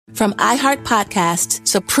From iHeart Podcasts,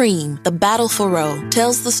 Supreme, The Battle for Roe,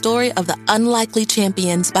 tells the story of the unlikely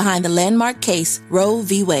champions behind the landmark case Roe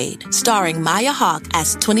v. Wade. Starring Maya Hawke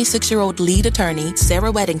as 26-year-old lead attorney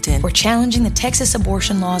Sarah Weddington. We're challenging the Texas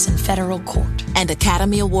abortion laws in federal court. And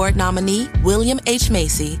Academy Award nominee William H.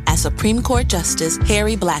 Macy as Supreme Court Justice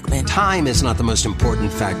Harry Blackmun. Time is not the most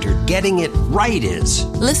important factor. Getting it right is.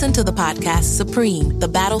 Listen to the podcast Supreme, The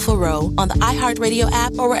Battle for Roe on the iHeartRadio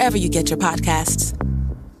app or wherever you get your podcasts.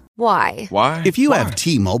 Why? If you have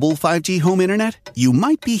T-Mobile 5G home internet, you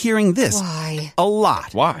might be hearing this Why? a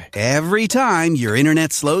lot. Why? Every time your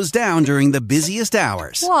internet slows down during the busiest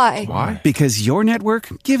hours. Why? Because your network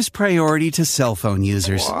gives priority to cell phone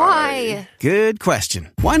users. Why? Good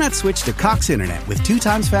question. Why not switch to Cox Internet with 2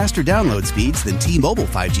 times faster download speeds than T-Mobile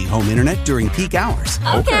 5G home internet during peak hours?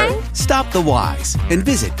 Okay. Stop the whys and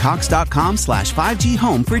visit cox.com/5G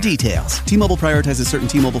home for details. T-Mobile prioritizes certain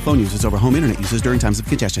T-Mobile phone users over home internet users during times of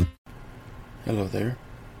congestion. Hello there.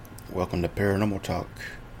 Welcome to Paranormal Talk.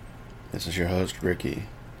 This is your host, Ricky.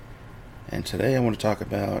 And today I want to talk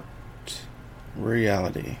about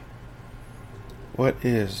reality. What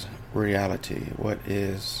is reality? What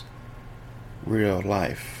is real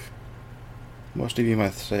life? Most of you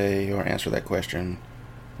might say or answer that question,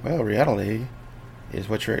 well, reality is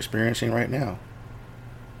what you're experiencing right now.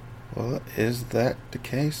 Well, is that the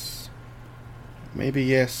case? Maybe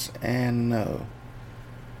yes and no.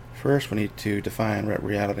 First, we need to define what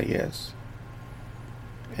reality is.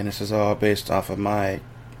 And this is all based off of my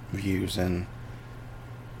views and,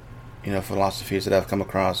 philosophies that I've come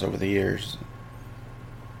across over the years.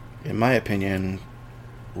 In my opinion,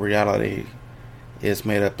 reality is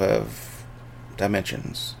made up of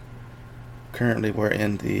dimensions. Currently, we're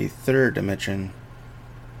in the 3rd dimension.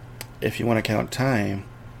 If you want to count time,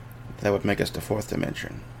 that would make us the 4th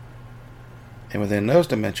dimension. And within those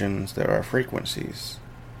dimensions, there are frequencies.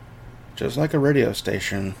 Just like a radio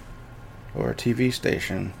station or a TV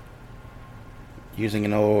station using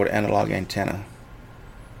an old analog antenna.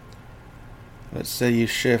 Let's say you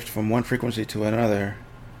shift from one frequency to another,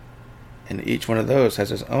 and each one of those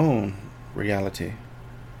has its own reality.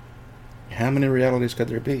 How many realities could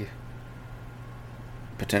there be?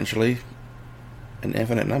 Potentially an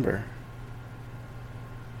infinite number.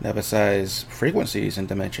 Now, besides frequencies and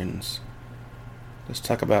dimensions, let's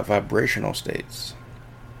talk about vibrational states.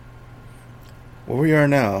 Where we are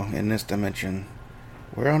now in this dimension,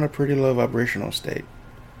 we're on a pretty low vibrational state.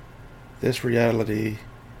 This reality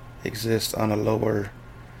exists on a lower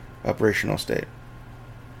vibrational state.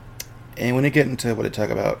 And when you get into what they talk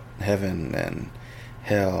about heaven and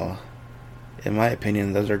hell, in my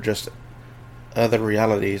opinion, those are just other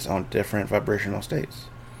realities on different vibrational states.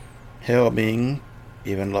 Hell being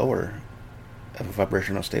even lower of a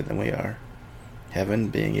vibrational state than we are. Heaven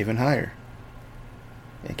being even higher.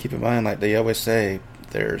 And keep in mind, like they always say,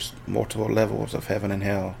 there's multiple levels of heaven and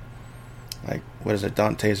hell. Like, what is it,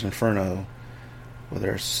 Dante's Inferno, where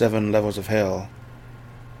there's 7 levels of hell.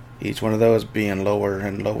 Each one of those being lower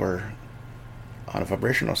and lower on a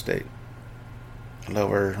vibrational state.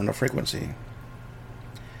 Lower on a frequency.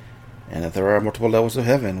 And that there are multiple levels of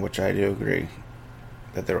heaven, which I do agree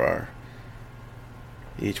that there are.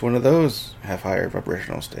 Each one of those have higher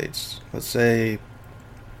vibrational states. Let's say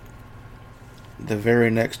the very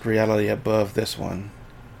next reality above this one,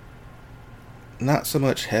 not so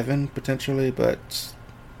much heaven potentially, but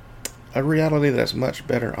a reality that's much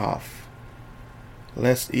better off.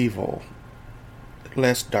 Less evil,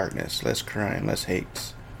 less darkness, less crime, less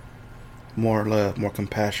hate, more love, more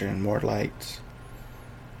compassion, more light.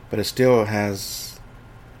 But it still has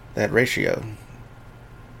that ratio.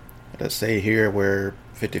 Let's say here we're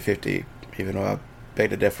 50-50, even though I beg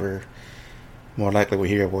to differ. More likely we're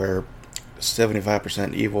here where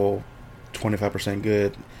 75% evil, 25%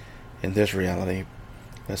 good in this reality.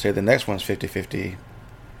 Let's say the next one's 50-50,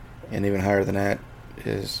 and even higher than that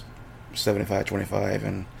is 75-25,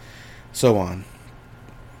 and so on.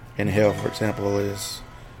 In hell, for example, is...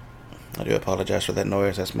 I do apologize for that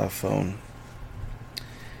noise, that's my phone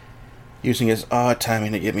using its odd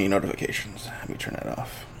timing to give me notifications. Let me turn that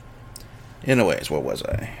off. Anyways, where was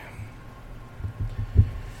I?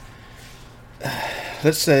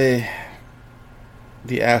 Let's say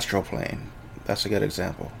the astral plane. That's a good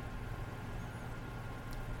example.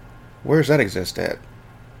 Where does that exist at?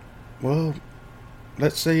 Well,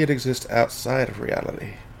 let's say it exists outside of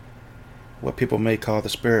reality. What people may call the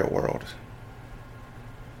spirit world.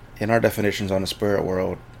 And our definitions on the spirit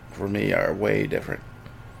world, for me, are way different.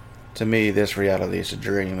 To me, this reality is a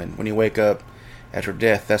dream. And when you wake up after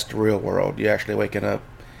death, that's the real world. You're actually waking up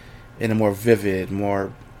in a more vivid,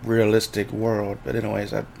 more realistic world. But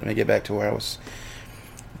anyways, let me get back to where I was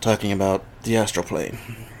talking about the astral plane.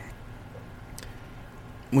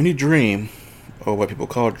 When you dream, or what people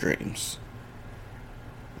call dreams,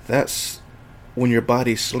 that's when your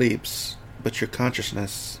body sleeps, but your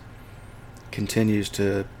consciousness continues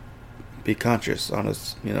to be conscious on a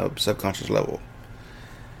subconscious level.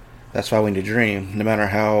 That's why when you dream, no matter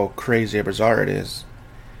how crazy or bizarre it is,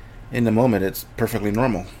 in the moment it's perfectly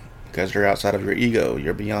normal, because you're outside of your ego,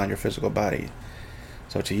 you're beyond your physical body.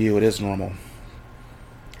 So to you it is normal.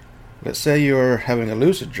 Let's say you're having a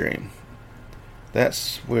lucid dream.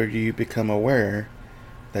 That's where you become aware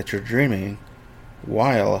that you're dreaming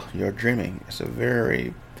while you're dreaming. It's a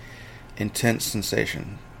very intense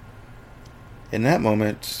sensation. In that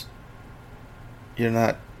moment, you're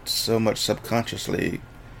not so much subconsciously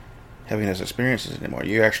having those experiences anymore.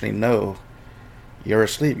 You actually know you're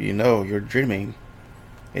asleep. You know you're dreaming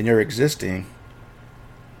and you're existing,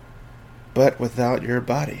 but without your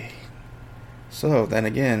body. So then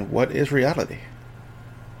again, what is reality?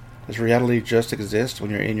 Does reality just exist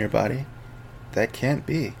when you're in your body? That can't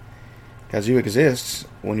be. Because you exist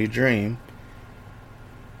when you dream,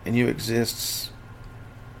 and you exist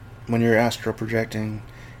when you're astral projecting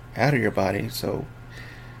out of your body. So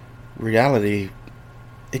reality,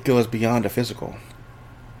 it goes beyond the physical.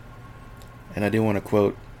 And I do want to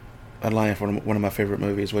quote a line from one of my favorite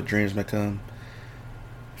movies, What Dreams May Come.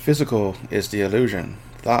 Physical is the illusion.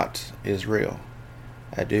 Thought is real.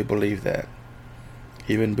 I do believe that.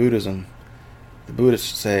 Even Buddhism, the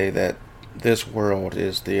Buddhists say that this world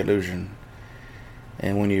is the illusion.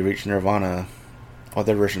 And when you reach nirvana, or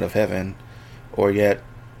their version of heaven, or yet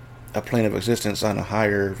a plane of existence on a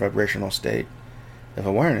higher vibrational state of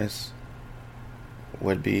awareness,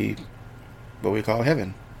 would be what we call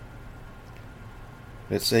heaven.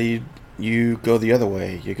 Let's say you go the other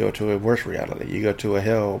way. You go to a worse reality. You go to a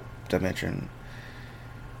hell dimension.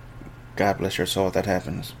 God bless your soul if that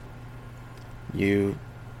happens. You,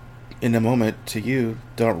 in the moment, to you,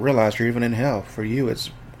 don't realize you're even in hell. For you, it's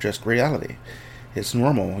just reality. It's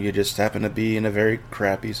normal. You just happen to be in a very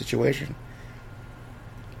crappy situation.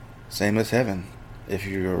 Same as heaven, if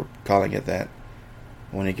you're calling it that.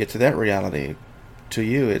 When you get to that reality, to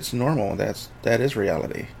you, it's normal. That is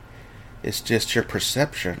reality. It's just your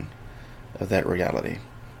perception of that reality.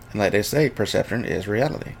 And like they say, perception is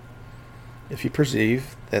reality. If you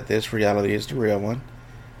perceive that this reality is the real one,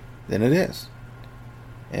 then it is.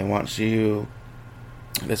 And once you,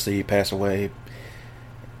 let's say you pass away,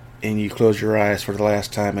 and you close your eyes for the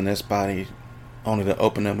last time in this body, only to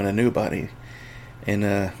open them in a new body, in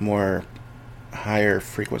a more higher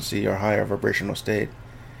frequency or higher vibrational state,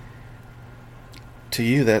 to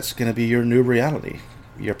you that's going to be your new reality.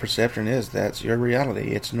 Your perception is that's your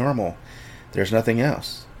reality. It's normal. There's nothing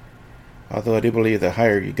else. Although I do believe the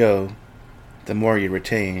higher you go, the more you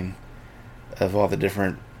retain of all the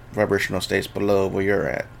different vibrational states below where you're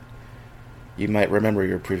at. You might remember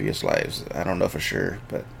your previous lives. I don't know for sure,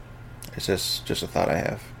 but it's just a thought I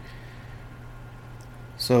have.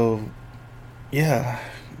 So, yeah,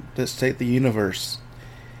 let's take the universe.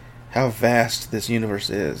 How vast this universe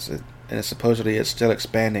is. And supposedly it's still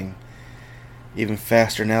expanding even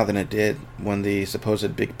faster now than it did when the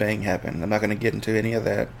supposed Big Bang happened. I'm not going to get into any of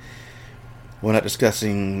that. We're not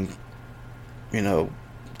discussing,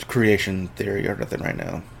 creation theory or nothing right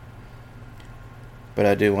now. But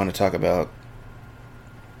I do want to talk about,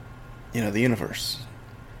 the universe.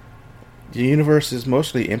 The universe is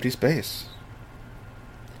mostly empty space.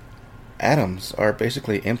 Atoms are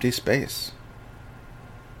basically empty space.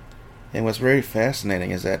 And what's very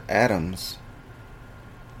fascinating is that atoms,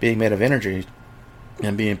 being made of energy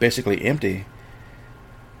and being basically empty,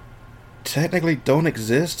 technically don't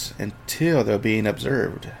exist until they're being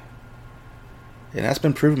observed. And that's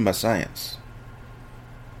been proven by science.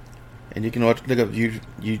 And you can look up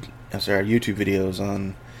YouTube videos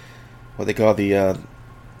on what they call the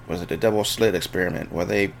double slit experiment, where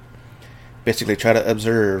they basically try to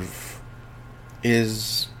observe,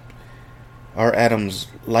 are atoms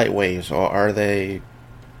light waves, or are they,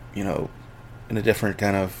 in a different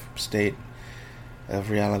kind of state of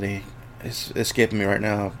reality? It's escaping me right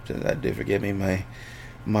now. Do forgive me. My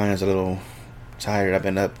mind is a little tired. I've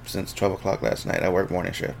been up since 12 o'clock last night. I work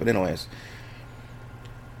morning shift. But anyways,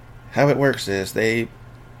 how it works is they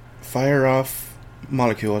fire off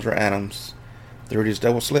molecules or atoms through these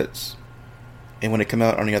double slits. And when they come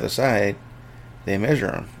out on the other side, they measure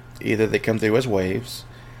them. Either they come through as waves,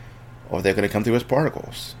 or they're going to come through as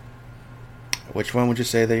particles. Which one would you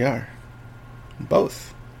say they are?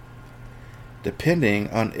 Both. Depending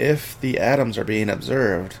on if the atoms are being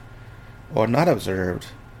observed or not observed,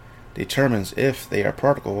 determines if they are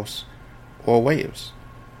particles or waves.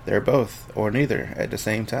 They're both, or neither, at the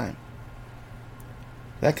same time.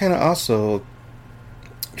 That kind of also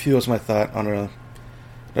fuels my thought on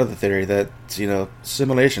another theory, that's,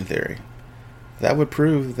 simulation theory. That would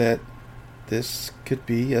prove that this could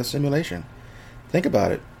be a simulation. Think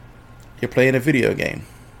about it. You're playing a video game,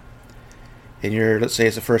 and let's say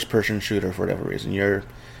it's a first-person shooter for whatever reason. You're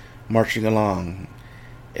marching along,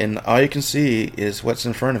 and all you can see is what's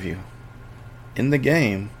in front of you. In the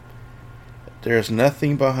game, there's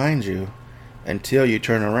nothing behind you until you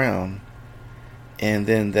turn around, and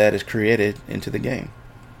then that is created into the game.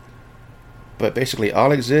 But basically,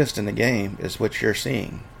 all exists in the game is what you're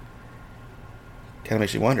seeing. Kind of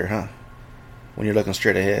makes you wonder, huh? When you're looking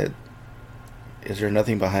straight ahead, is there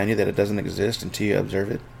nothing behind you that it doesn't exist until you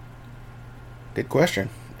observe it? Good question,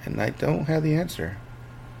 and I don't have the answer.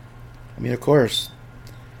 I mean, of course,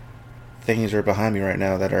 things are behind me right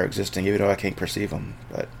now that are existing, even though I can't perceive them.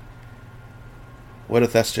 But what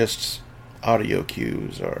if that's just audio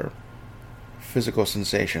cues or physical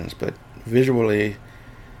sensations, but visually,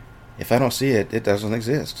 if I don't see it, it doesn't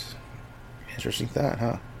exist? Interesting thought,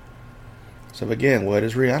 huh? So again, what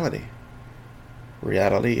is reality?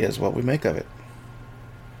 Reality is what we make of it.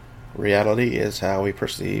 Reality is how we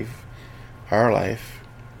perceive our life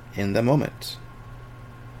in the moment.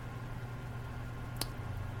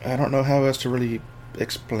 I don't know how else to really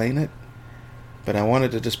explain it, but I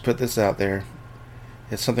wanted to just put this out there.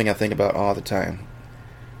 It's something I think about all the time,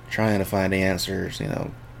 trying to find the answers,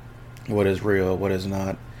 what is real, what is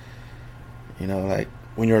not. Like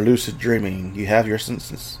when you're lucid dreaming, you have your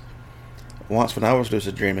senses. Once when I was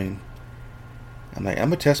lucid dreaming, I'm like, I'm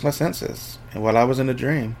going to test my senses. And while I was in a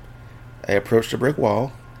dream, I approached a brick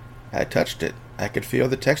wall. I touched it. I could feel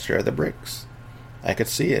the texture of the bricks. I could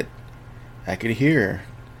see it. I could hear.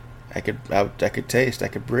 I could taste. I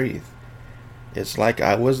could breathe. It's like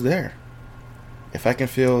I was there. If I can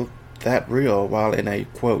feel that real while in a,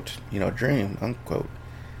 quote, dream, unquote,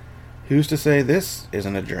 who's to say this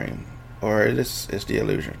isn't a dream? Or this is the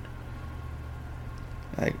illusion?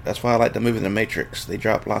 That's why I like the movie The Matrix. They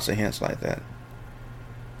drop lots of hints like that.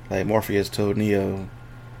 Like Morpheus told Neo,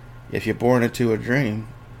 if you're born into a dream,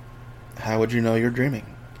 how would you know you're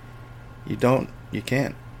dreaming? You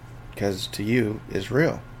can't, because to you it's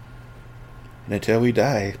real. And until we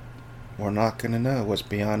die, we're not going to know what's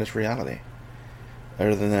beyond this reality.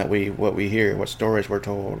 Other than that, what we hear, what stories we're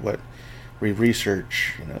told, what we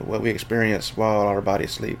research, what we experience while our body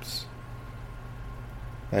sleeps.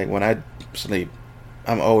 Like when I sleep,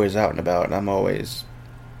 I'm always out and about, and I'm always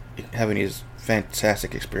having these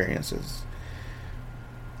fantastic experiences.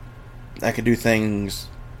 I could do things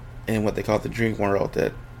in what they call the dream world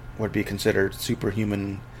that would be considered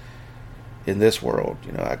superhuman in this world.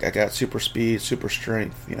 I got super speed, super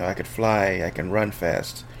strength. I could fly, I can run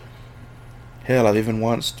fast. Hell, I've even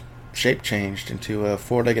once shape changed into a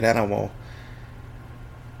four-legged animal.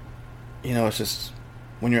 It's just,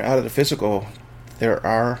 when you're out of the physical, there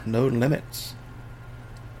are no limits.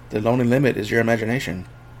 The only limit is your imagination.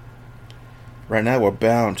 Right now we're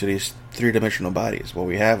bound to these three-dimensional bodies where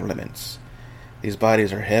we have limits. These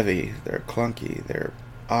bodies are heavy, they're clunky, they're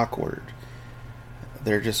awkward.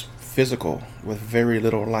 They're just physical with very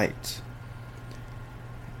little light.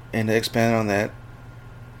 And to expand on that,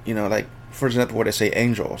 like, for example, what they say,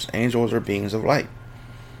 angels. Angels are beings of light.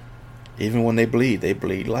 Even when they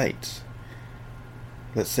bleed light.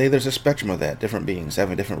 Let's say there's a spectrum of that, different beings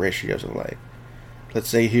having different ratios of light. Let's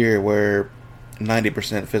say here we're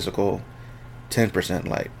 90% physical, 10%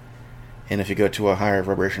 light. And if you go to a higher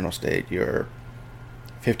vibrational state, you're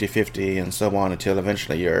 50-50 and so on until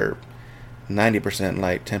eventually you're 90%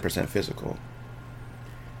 light, 10% physical.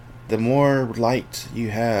 The more light you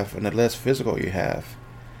have and the less physical you have,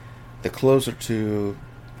 the closer to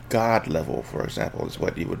God level, for example, is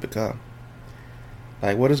what you would become.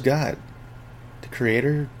 Like, what is God? The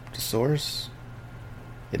creator? The source?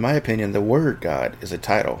 In my opinion, the word God is a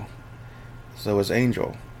title. So is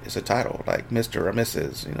angel. It's a title, like Mr. or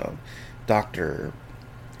Mrs., doctor,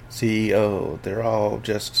 CEO. They're all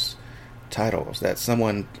just titles that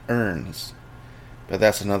someone earns. But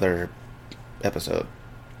that's another episode.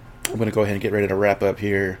 I'm going to go ahead and get ready to wrap up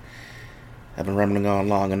here. I've been rambling on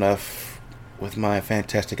long enough with my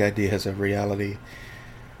fantastic ideas of reality.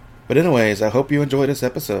 But anyways, I hope you enjoyed this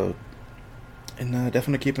episode. And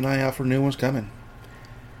definitely keep an eye out for new ones coming.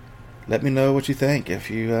 Let me know what you think. If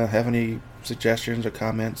you have any suggestions or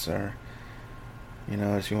comments, or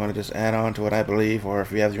if you want to just add on to what I believe, or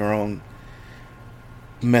if you have your own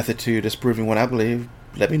method to disproving what I believe,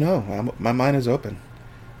 let me know. My mind is open.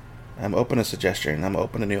 I'm open to suggestion. I'm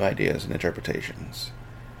open to new ideas and interpretations.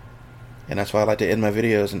 And that's why I like to end my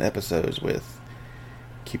videos and episodes with,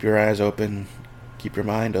 Keep your eyes open, keep your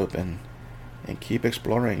mind open, and keep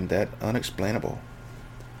exploring that unexplainable.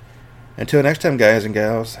 Until next time, guys and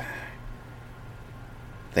gals,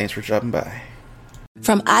 thanks for dropping by.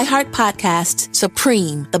 From iHeart Podcasts,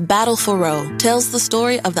 Supreme, The Battle for Roe, tells the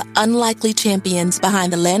story of the unlikely champions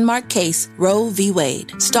behind the landmark case Roe v.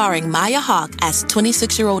 Wade, starring Maya Hawke as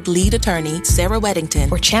 26-year-old lead attorney Sarah Weddington,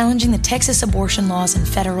 for challenging the Texas abortion laws in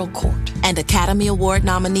federal court, and Academy Award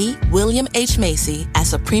nominee William H. Macy as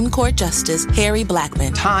Supreme Court Justice Harry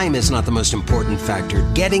Blackmun. Time is not the most important factor.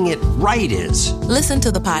 Getting it right is. Listen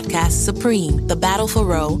to the podcast Supreme, The Battle for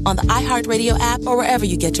Roe on the iHeartRadio app or wherever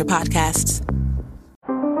you get your podcasts.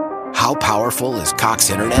 How powerful is Cox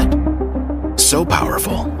Internet? So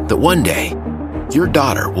powerful that one day, your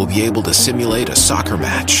daughter will be able to simulate a soccer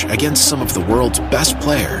match against some of the world's best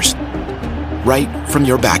players right from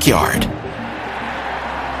your backyard.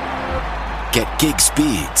 Get gig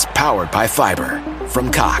speeds powered by fiber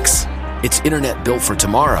from Cox. It's internet built for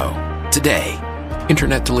tomorrow, today.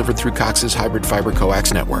 Internet delivered through Cox's hybrid fiber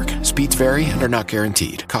coax network. Speeds vary and are not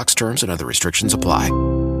guaranteed. Cox terms and other restrictions apply.